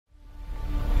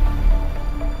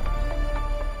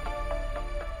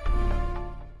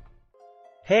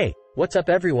Hey, what's up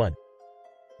everyone?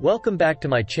 Welcome back to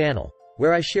my channel,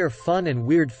 where I share fun and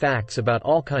weird facts about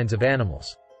all kinds of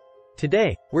animals.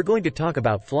 Today, we're going to talk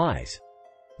about flies.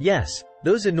 Yes,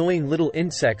 those annoying little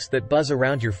insects that buzz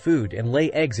around your food and lay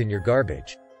eggs in your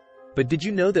garbage. But did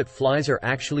you know that flies are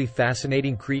actually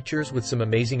fascinating creatures with some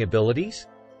amazing abilities?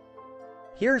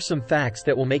 Here are some facts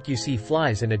that will make you see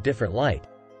flies in a different light.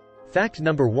 Fact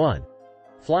number 1.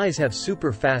 Flies have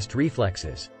super fast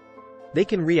reflexes. They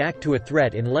can react to a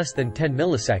threat in less than 10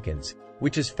 milliseconds,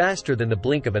 which is faster than the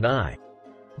blink of an eye.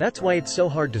 That's why it's so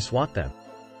hard to swat them.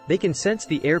 They can sense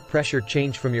the air pressure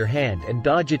change from your hand and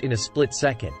dodge it in a split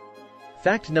second.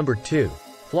 Fact number 2.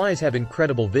 Flies have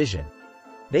incredible vision.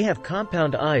 They have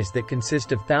compound eyes that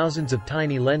consist of thousands of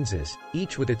tiny lenses,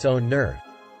 each with its own nerve.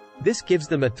 This gives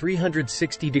them a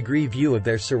 360-degree view of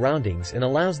their surroundings and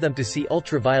allows them to see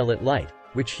ultraviolet light,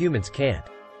 which humans can't.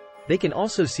 They can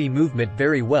also see movement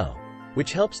very well,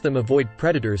 which helps them avoid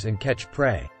predators and catch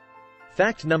prey.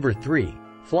 Fact number 3.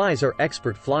 Flies are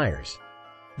expert flyers.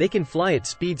 They can fly at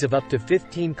speeds of up to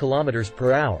 15 kilometers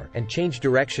per hour and change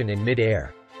direction in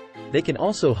mid-air. They can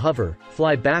also hover,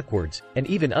 fly backwards, and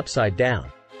even upside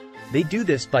down. They do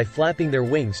this by flapping their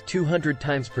wings 200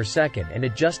 times per second and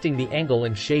adjusting the angle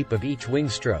and shape of each wing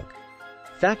stroke.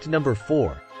 Fact number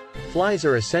 4. Flies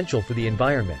are essential for the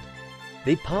environment.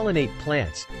 They pollinate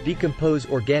plants, decompose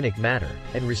organic matter,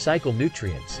 and recycle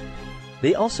nutrients.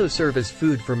 They also serve as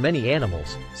food for many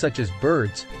animals, such as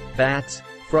birds, bats,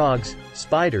 frogs,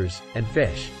 spiders, and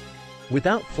fish.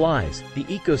 Without flies, the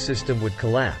ecosystem would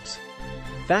collapse.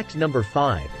 Fact number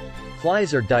 5.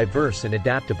 Flies are diverse and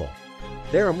adaptable.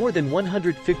 There are more than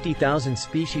 150,000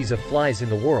 species of flies in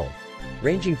the world,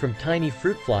 ranging from tiny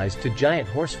fruit flies to giant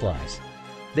horseflies.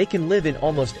 They can live in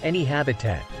almost any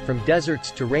habitat, from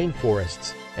deserts to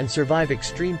rainforests, and survive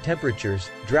extreme temperatures,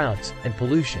 droughts, and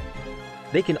pollution.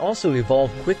 They can also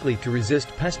evolve quickly to resist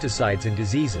pesticides and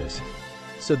diseases.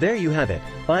 So there you have it,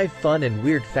 5 fun and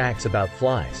weird facts about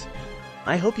flies.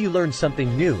 I hope you learned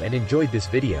something new and enjoyed this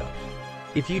video.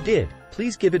 If you did,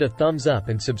 please give it a thumbs up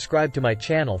and subscribe to my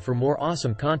channel for more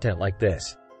awesome content like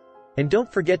this. And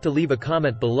don't forget to leave a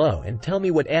comment below and tell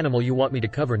me what animal you want me to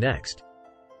cover next.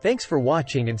 Thanks for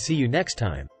watching and see you next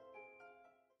time.